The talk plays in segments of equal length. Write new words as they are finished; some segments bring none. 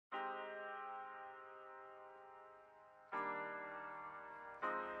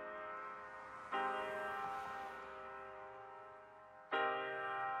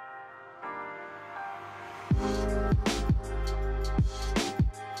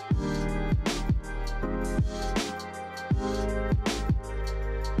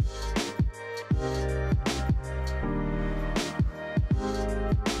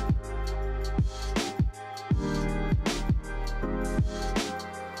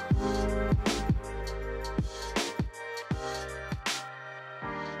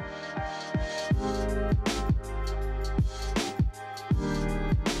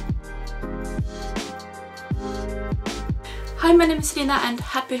Hi, my name is Rina and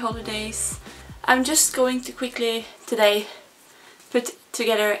happy holidays. I'm just going to quickly today put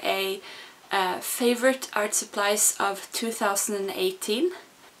together a favorite art supplies of 2018.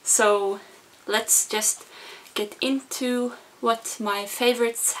 So let's just get into what my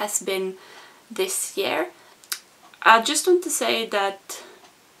favorites has been this year. I just want to say that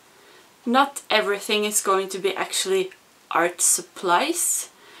not everything is going to be actually art supplies.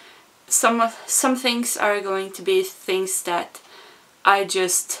 Some things are going to be things that I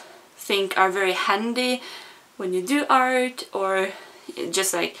just think are very handy when you do art, or it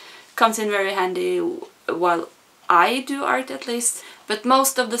just like comes in very handy while I do art at least. But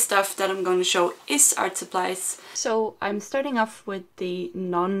most of the stuff that I'm going to show is art supplies. So I'm starting off with the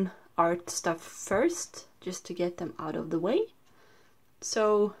non-art stuff first, just to get them out of the way.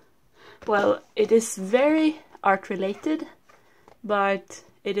 So, well, it is very art related, but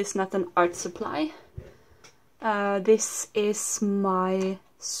it is not an art supply. This is my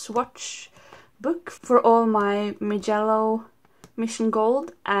swatch book for all my Mijello Mission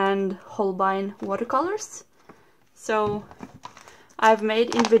Gold and Holbein watercolors. So I've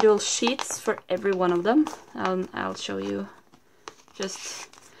made individual sheets for every one of them. I'll show you.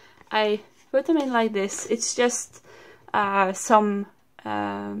 I put them in like this. It's just some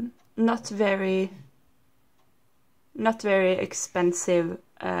not very expensive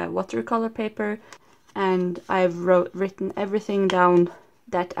watercolor paper, and I've written everything down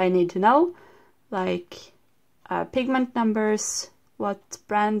that I need to know, like pigment numbers, what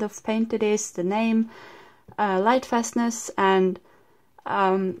brand of paint it is, the name, light fastness, and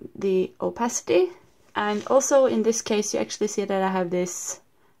the opacity. And also in this case you actually see that I have this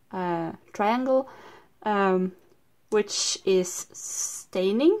triangle, which is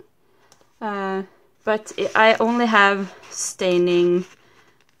staining, but I only have staining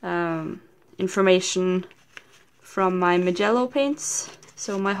information from my Mijello paints.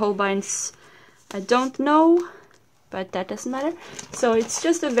 So my Holbeins I don't know, but that doesn't matter. So it's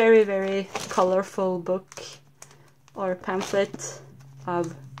just a very, very colorful book or pamphlet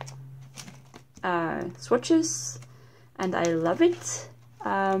of swatches, and I love it.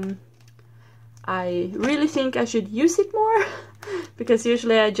 I really think I should use it more because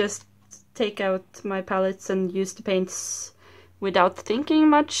usually I just take out my palettes and use the paints without thinking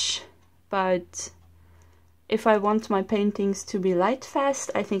much, but if I want my paintings to be light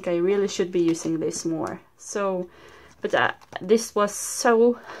fast, I think I really should be using this more. So, but this was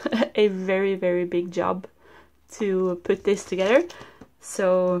so a very, very big job to put this together,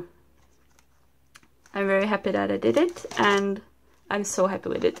 so I'm very happy that I did it, and I'm so happy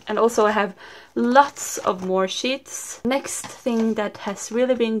with it. And also I have lots of more sheets. Next thing that has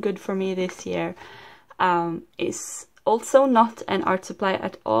really been good for me this year is also not an art supply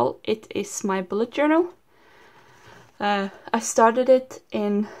at all. It is my bullet journal. I started it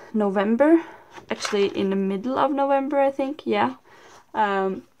in November, actually in the middle of November I think, yeah.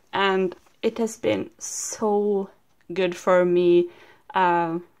 And it has been so good for me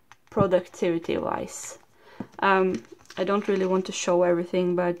productivity wise. I don't really want to show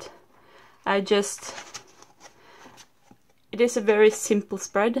everything, but it is a very simple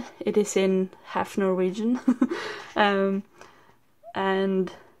spread. It is in half Norwegian.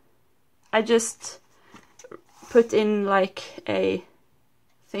 And I just put in like a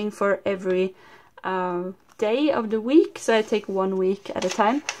thing for every day of the week, so I take 1 week at a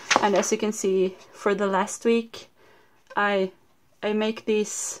time. And as you can see, for the last week I make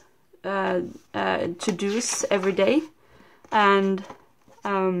these to-dos every day, and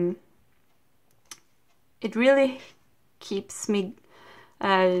it really keeps me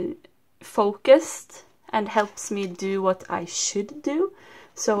focused and helps me do what I should do.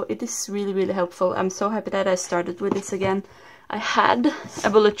 So it is really, really helpful. I'm so happy that I started with this again. I had a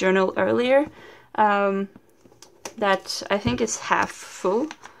bullet journal earlier that I think is half full,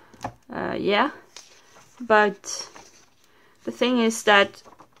 yeah, but the thing is that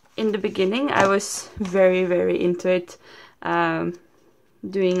in the beginning I was very, very into it,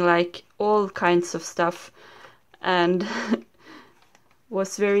 doing like all kinds of stuff, and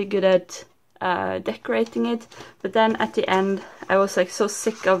was very good at decorating it. But then at the end I was like so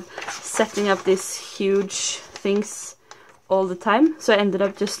sick of setting up these huge things all the time, so I ended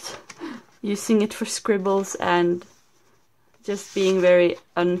up just using it for scribbles and just being very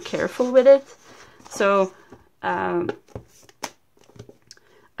uncareful with it. So I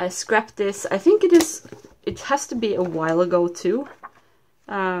scrapped this. I think it has to be a while ago too.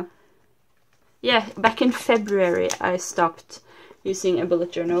 Yeah, back in February I stopped using a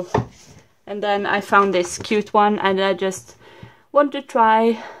bullet journal, and then I found this cute one and I just wanted to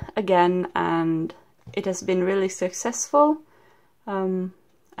try again, and it has been really successful. and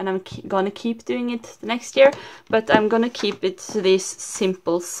I'm gonna keep doing it the next year, but I'm gonna keep it to these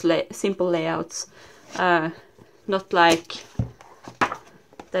simple layouts, not like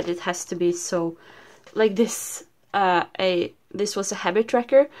that it has to be so like this. This was a habit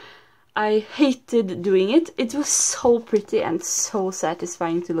tracker. I hated doing it. It was so pretty and so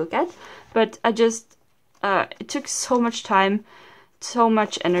satisfying to look at, but I just it took so much time, so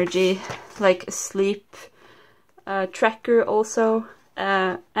much energy, like a sleep tracker also,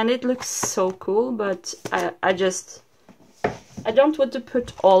 and it looks so cool, but I don't want to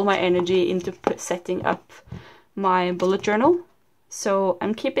put all my energy into setting up my bullet journal, so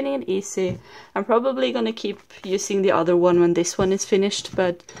I'm keeping it easy. I'm probably gonna keep using the other one when this one is finished,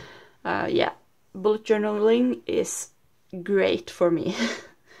 but yeah, bullet journaling is great for me.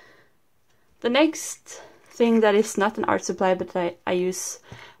 The next thing that is not an art supply, but I use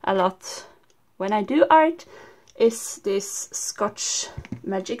a lot when I do art, is this Scotch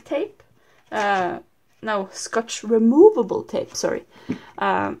magic tape. No, Scotch removable tape, sorry.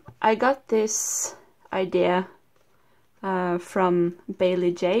 I got this idea from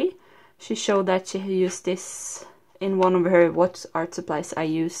Bailey J. She showed that she used this in one of her What Art Supplies I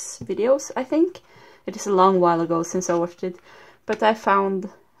Use videos, I think. It is a long while ago since I watched it, but I found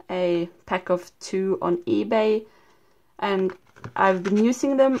a pack of 2 on eBay, and I've been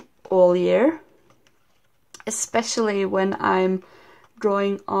using them all year, especially when I'm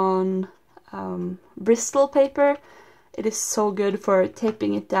drawing on Bristol paper. It is so good for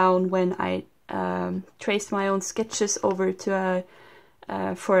taping it down when I trace my own sketches over to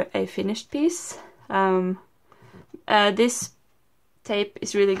for a finished piece. This tape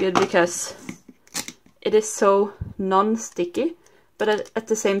is really good because it is so non-sticky, but at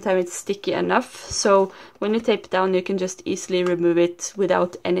the same time it's sticky enough, so when you tape down you can just easily remove it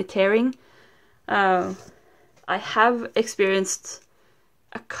without any tearing. I have experienced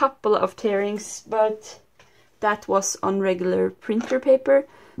a couple of tearings, but that was on regular printer paper,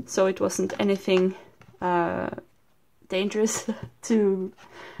 so it wasn't anything dangerous to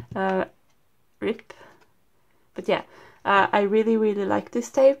rip. But yeah, I really like this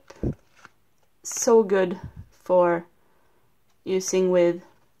tape. So good for using with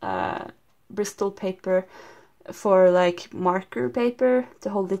Bristol paper, for like marker paper to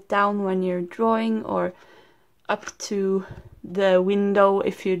hold it down when you're drawing, or up to the window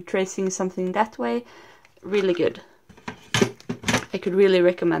if you're tracing something that way. Really good. I could really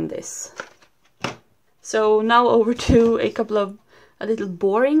recommend this. So now over to a couple of a little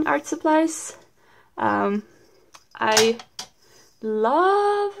boring art supplies. I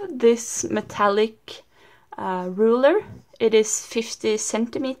love this metallic ruler. It is 50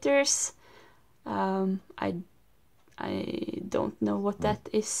 centimeters. I don't know what that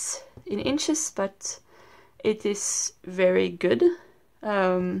is in inches, but it is very good.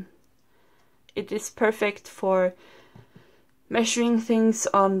 It is perfect for measuring things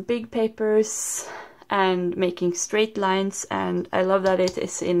on big papers and making straight lines, and I love that it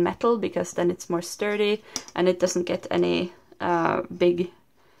is in metal because then it's more sturdy and it doesn't get any big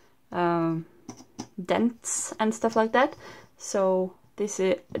dents and stuff like that. So this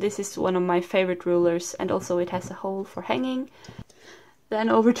is one of my favorite rulers, and also it has a hole for hanging. Then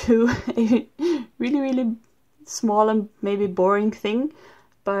over to a really small and maybe boring thing,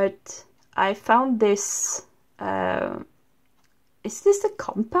 but I found this. Is this a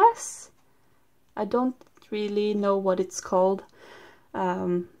compass? I don't really know what it's called.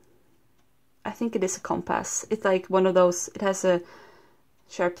 I think it is a compass. It's like one of those, it has a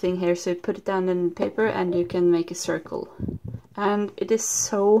sharp thing here, so you put it down in paper and you can make a circle. And it is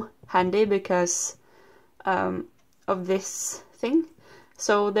so handy because of this thing.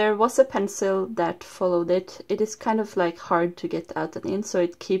 So there was a pencil that followed it. It is kind of like hard to get out and in, so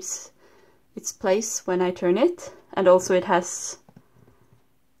it keeps its place when I turn it. And also it has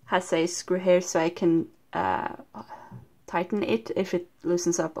a screw here, so I can tighten it if it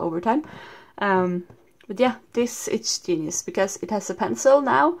loosens up over time. But yeah, it's genius because it has a pencil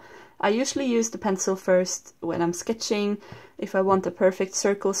now. I usually use the pencil first when I'm sketching, if I want a perfect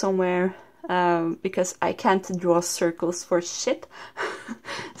circle somewhere, because I can't draw circles for shit.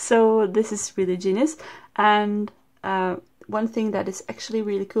 So this is really genius. And one thing that is actually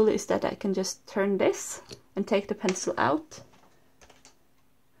really cool is that I can just turn this and take the pencil out.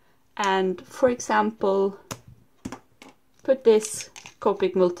 And for example, put this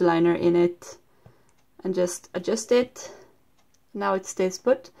Copic multiliner in it and just adjust it. Now it stays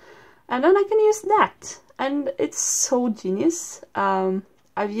put. And then I can use that. And it's so genius.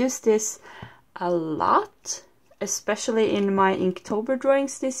 I've used this a lot, especially in my Inktober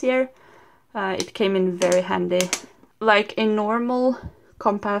drawings this year. It came in very handy. like a normal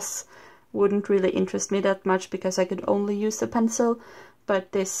compass wouldn't really interest me that much because I could only use a pencil,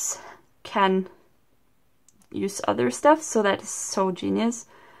 but this can use other stuff, so that is so genius.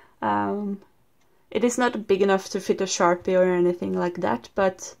 It is not big enough to fit a Sharpie or anything like that,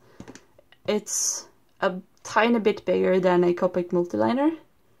 but it's a tiny bit bigger than a Copic multiliner,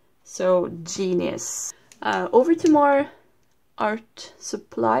 so genius. Over to more art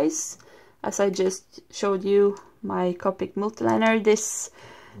supplies. As I just showed you my Copic multiliner,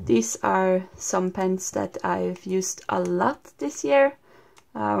 these are some pens that I've used a lot this year.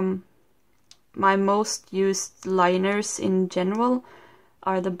 My most used liners in general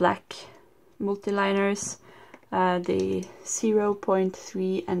are the black multiliners. The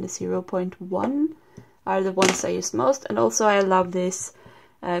 0.3 and the 0.1 are the ones I use most, and also I love this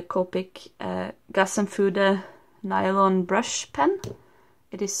Copic Gassenfude nylon brush pen.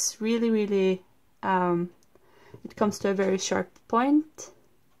 It is really it comes to a very sharp point,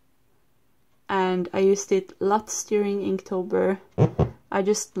 and I used it lots during Inktober. I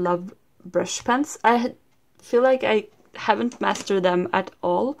just love brush pens. I feel like I haven't mastered them at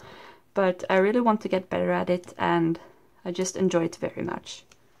all, but I really want to get better at it, and I just enjoy it very much.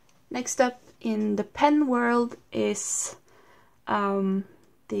 Next up in the pen world is the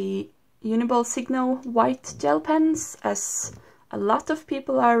Uniball Signo white gel pens, as a lot of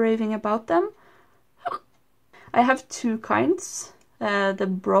people are raving about them. I have two kinds, the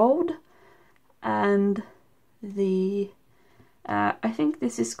broad and the, I think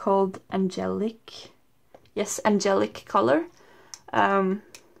this is called angelic, yes, angelic color.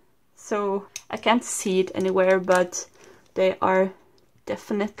 So I can't see it anywhere, but they are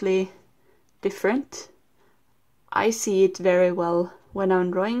definitely different. I see it very well when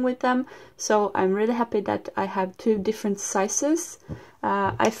I'm drawing with them, so I'm really happy that I have two different sizes.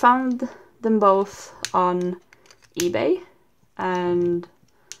 I found them both on eBay, and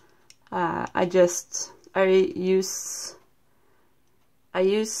I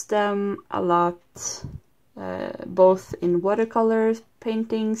use them a lot, both in watercolor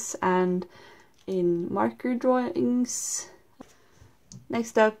paintings and in marker drawings.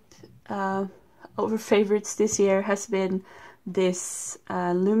 Next up, our favorites this year has been this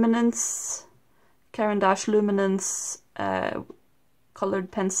Luminance, Caran d'Ache Luminance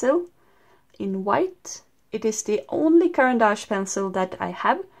colored pencil in white. It is the only Caran d'Ache pencil that I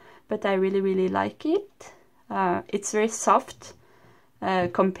have, but I really like it. It's very soft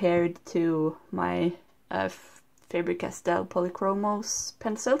compared to my Faber-Castell Polychromos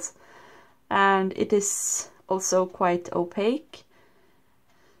pencils, and it is also quite opaque.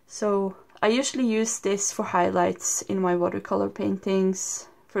 So I usually use this for highlights in my watercolor paintings.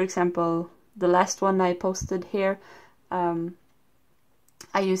 For example, the last one I posted here,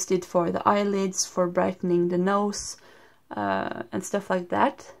 I used it for the eyelids, for brightening the nose, and stuff like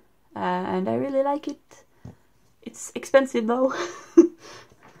that. And I really like it. It's expensive though.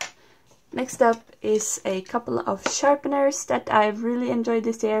 Next up is a couple of sharpeners that I've really enjoyed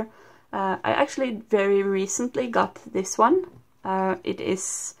this year. I actually very recently got this one. It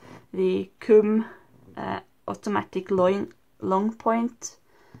is the CUM automatic long point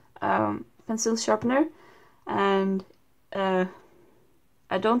pencil sharpener, and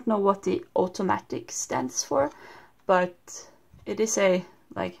I don't know what the automatic stands for, but it is a,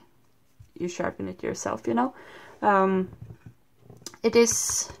 like, you sharpen it yourself, you know. It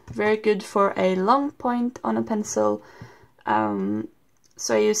is very good for a long point on a pencil,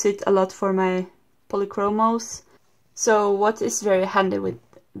 so I use it a lot for my Polychromos. So what is very handy with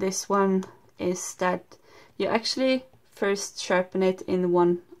this one is that you actually first sharpen it in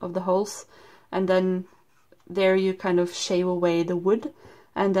one of the holes, and then there you kind of shave away the wood,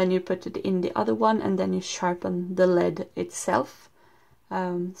 and then you put it in the other one, and then you sharpen the lead itself.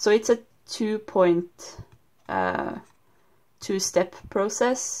 So it's a two-step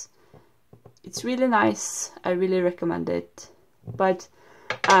process. It's really nice. I really recommend it. But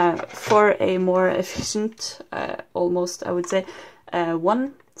for a more efficient, almost I would say,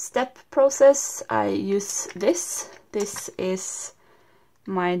 one-step process, I use this. This is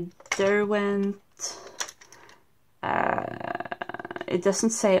my Derwent. It doesn't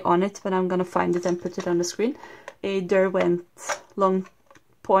say on it, but I'm gonna find it and put it on the screen. A Derwent long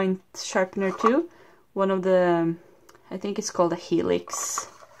point sharpener 2. One of the, I think it's called a Helix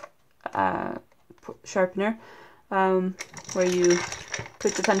sharpener, where you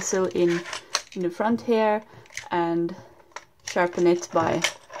put the pencil in the front here and sharpen it by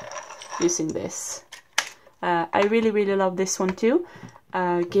using this. I really love this one too.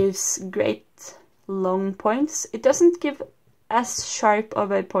 Gives great long points. It doesn't give as sharp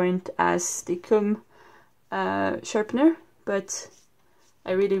of a point as the CUM sharpener, but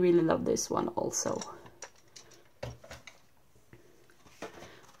I really love this one also.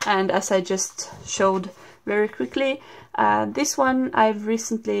 And as I just showed very quickly, this one I've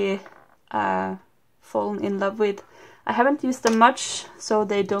recently fallen in love with. I haven't used them much, so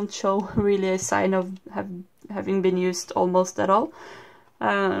they don't show really a sign of having been used almost at all.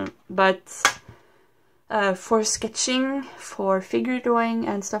 But for sketching, for figure drawing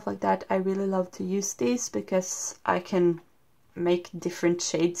and stuff like that, I really love to use these because I can make different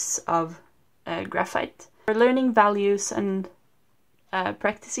shades of graphite. For learning values and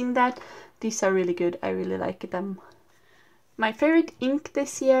practicing that, these are really good. I really like them. My favorite ink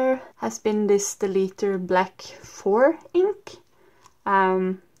this year has been this Deleter Black 4 ink.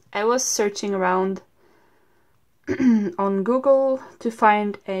 I was searching around on Google to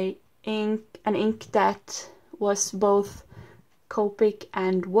find an ink that was both Copic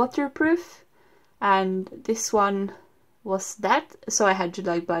and waterproof, and this one was that, so I had to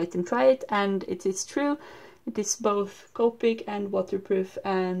like buy it and try it, and it is true. It is both Copic and waterproof,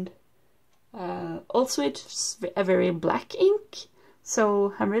 and also it's a very black ink,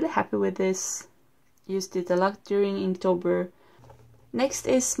 so I'm really happy with this. Used it a lot during Inktober. Next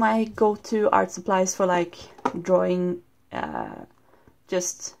is my go-to art supplies for like drawing,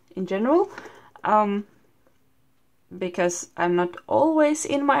 just in general, because I'm not always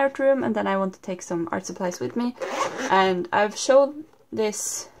in my art room and then I want to take some art supplies with me. And I've showed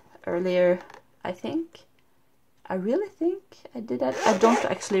this earlier, I think. I really think I did that. I don't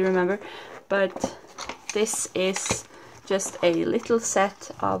actually remember, but this is just a little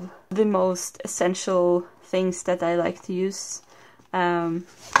set of the most essential things that I like to use,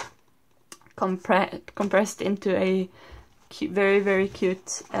 compressed into a very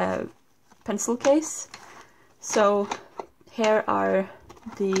cute pencil case. So here are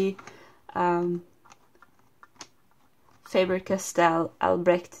the Faber-Castell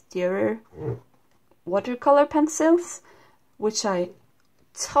Albrecht Dürer watercolor pencils, which I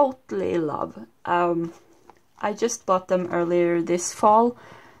totally love. I just bought them earlier this fall,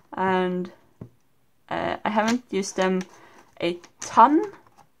 and I haven't used them a ton,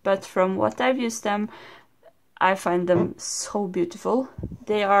 but from what I've used them, I find them so beautiful.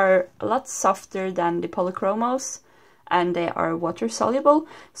 They are a lot softer than the polychromos, and they are water soluble,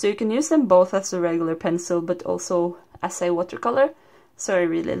 so you can use them both as a regular pencil but also as a watercolor. So I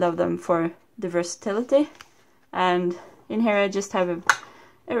really love them for the versatility. And in here I just have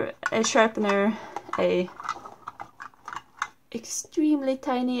a sharpener, a extremely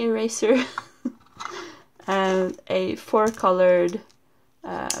tiny eraser, and a 4-colored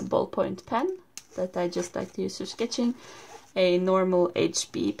ballpoint pen that I just like to use for sketching, a normal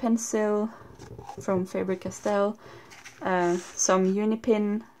HB pencil from Faber-Castell, some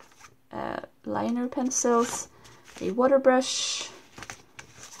Unipin liner pencils, a water brush,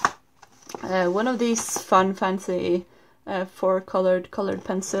 one of these fun fancy 4-colored colored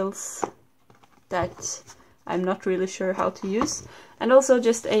pencils that I'm not really sure how to use, and also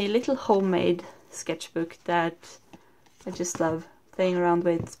just a little homemade sketchbook that I just love playing around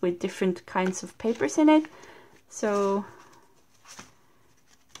with different kinds of papers in it. So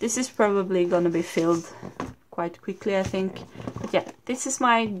this is probably gonna be filled quite quickly, I think. But yeah, this is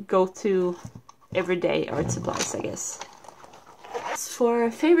my go-to everyday art supplies, I guess. As for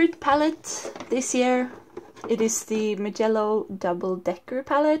a favorite palette this year, it is the Magello Double Decker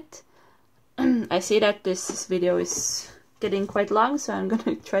palette. I see that this video is getting quite long, so I'm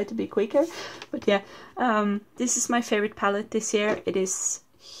gonna try to be quicker. But yeah, this is my favorite palette this year. It is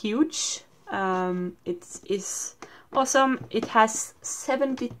huge. It is awesome. It has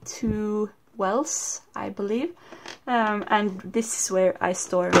 72 wells, I believe. And this is where I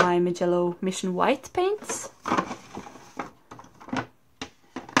store my Magello Mission White paints.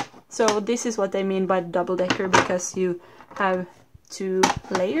 So this is what I mean by double decker, because you have 2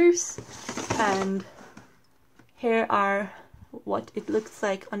 layers, and here are what it looks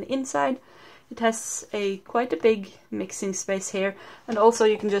like on the inside. It has quite a big mixing space here, and also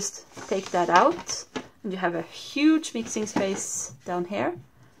you can just take that out and you have a huge mixing space down here.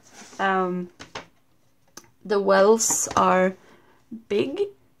 The wells are big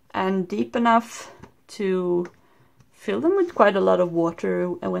and deep enough to fill them with quite a lot of water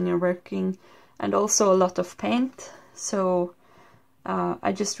when you're working, and also a lot of paint. So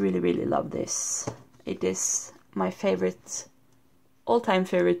I just really love this. It is my favorite, all-time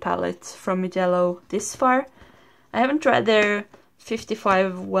favorite palette from Magello this far. I haven't tried their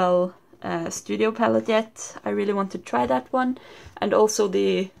 55 well studio palette yet. I really want to try that one, and also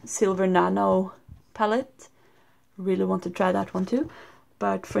the Silver Nano palette. Really want to try that one too.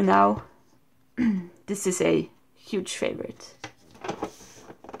 But for now, this is a huge favorite.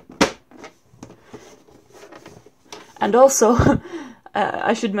 And also,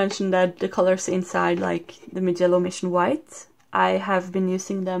 I should mention that the colors inside, like the Mijello Mission White, I have been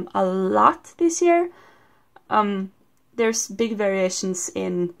using them a lot this year. There's big variations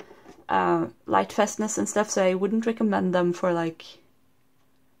in light fastness and stuff, so I wouldn't recommend them for like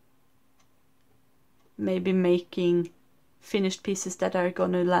maybe making finished pieces that are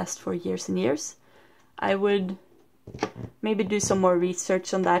gonna last for years and years. I would maybe do some more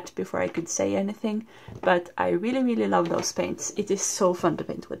research on that before I could say anything, but I really love those paints. It is so fun to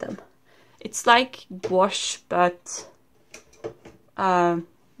paint with them. It's like gouache, but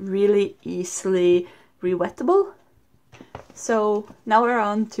really easily rewettable. So now we're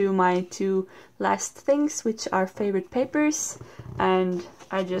on to my two last things, which are favorite papers, and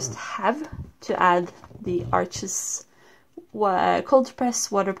I just have to add the Arches cold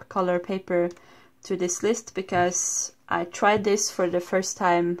press watercolor paper to this list, because I tried this for the first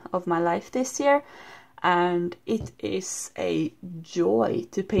time of my life this year, and it is a joy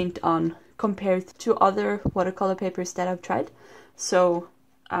to paint on compared to other watercolor papers that I've tried. So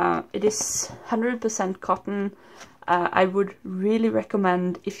it is 100% cotton. I would really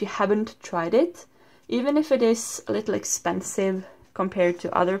recommend, if you haven't tried it, even if it is a little expensive compared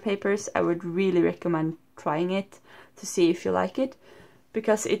to other papers, I would really recommend trying it to see if you like it,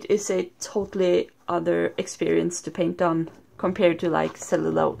 because it is a totally other experience to paint on compared to like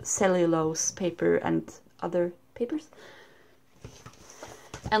cellulose paper and other papers.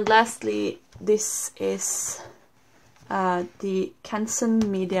 And lastly, this is the Canson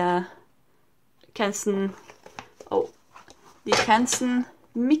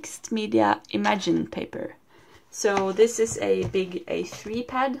Mixed Media Imagine paper. So this is a big A3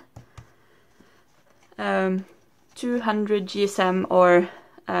 pad, 200 GSM or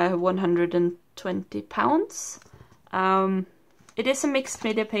 120 pounds. It is a mixed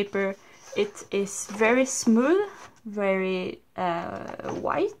media paper. It is very smooth, very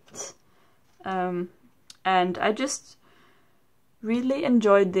white, and I just really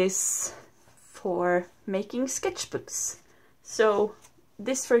enjoyed this for making sketchbooks. So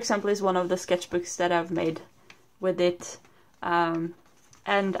this, for example, is one of the sketchbooks that I've made with it, and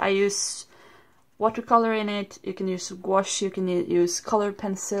I use watercolor in it. You can use gouache, you can use colored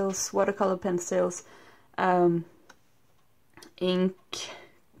pencils, watercolor pencils, ink,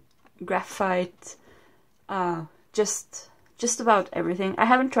 graphite, just about everything. I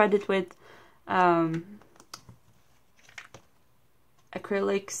haven't tried it with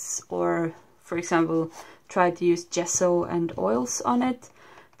acrylics, or for example tried to use gesso and oils on it,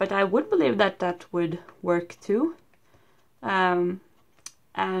 but I would believe that that would work too. And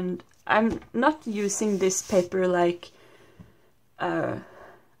I'm not using this paper like I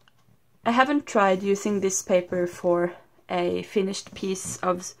haven't tried using this paper for a finished piece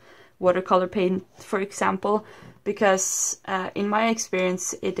of watercolor paint, for example, because in my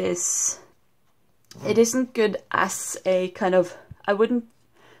experience it isn't good as a kind of, I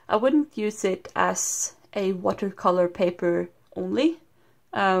wouldn't use it as a watercolor paper only,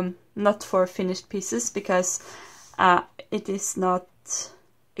 not for finished pieces, because it is not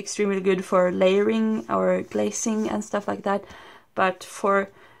extremely good for layering or glazing and stuff like that. But for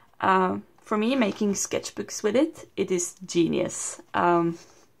me, making sketchbooks with it, it is genius.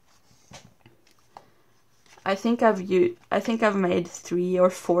 I think I've made 3 or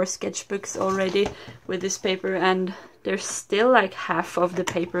 4 sketchbooks already with this paper, and there's still like half of the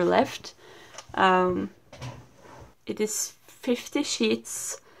paper left. It is 50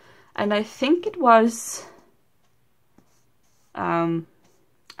 sheets, and I think it was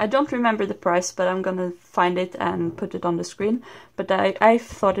I don't remember the price, but I'm gonna find it and put it on the screen. But I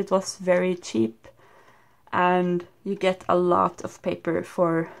thought it was very cheap, and you get a lot of paper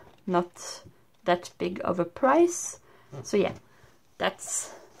for not that big of a price. So yeah,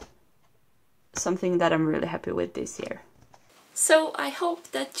 that's something that I'm really happy with this year. So I hope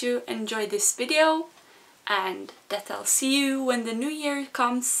that you enjoyed this video, and that I'll see you when the new year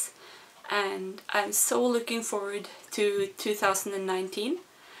comes. And I'm so looking forward to 2019.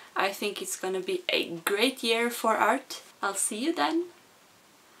 I think it's gonna be a great year for art. I'll see you then,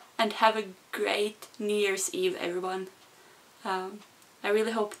 and have a great New Year's Eve, everyone. I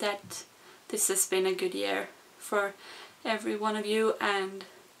really hope that this has been a good year for every one of you, and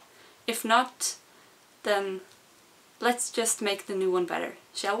if not, then let's just make the new one better,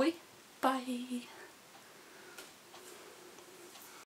 shall we? Bye!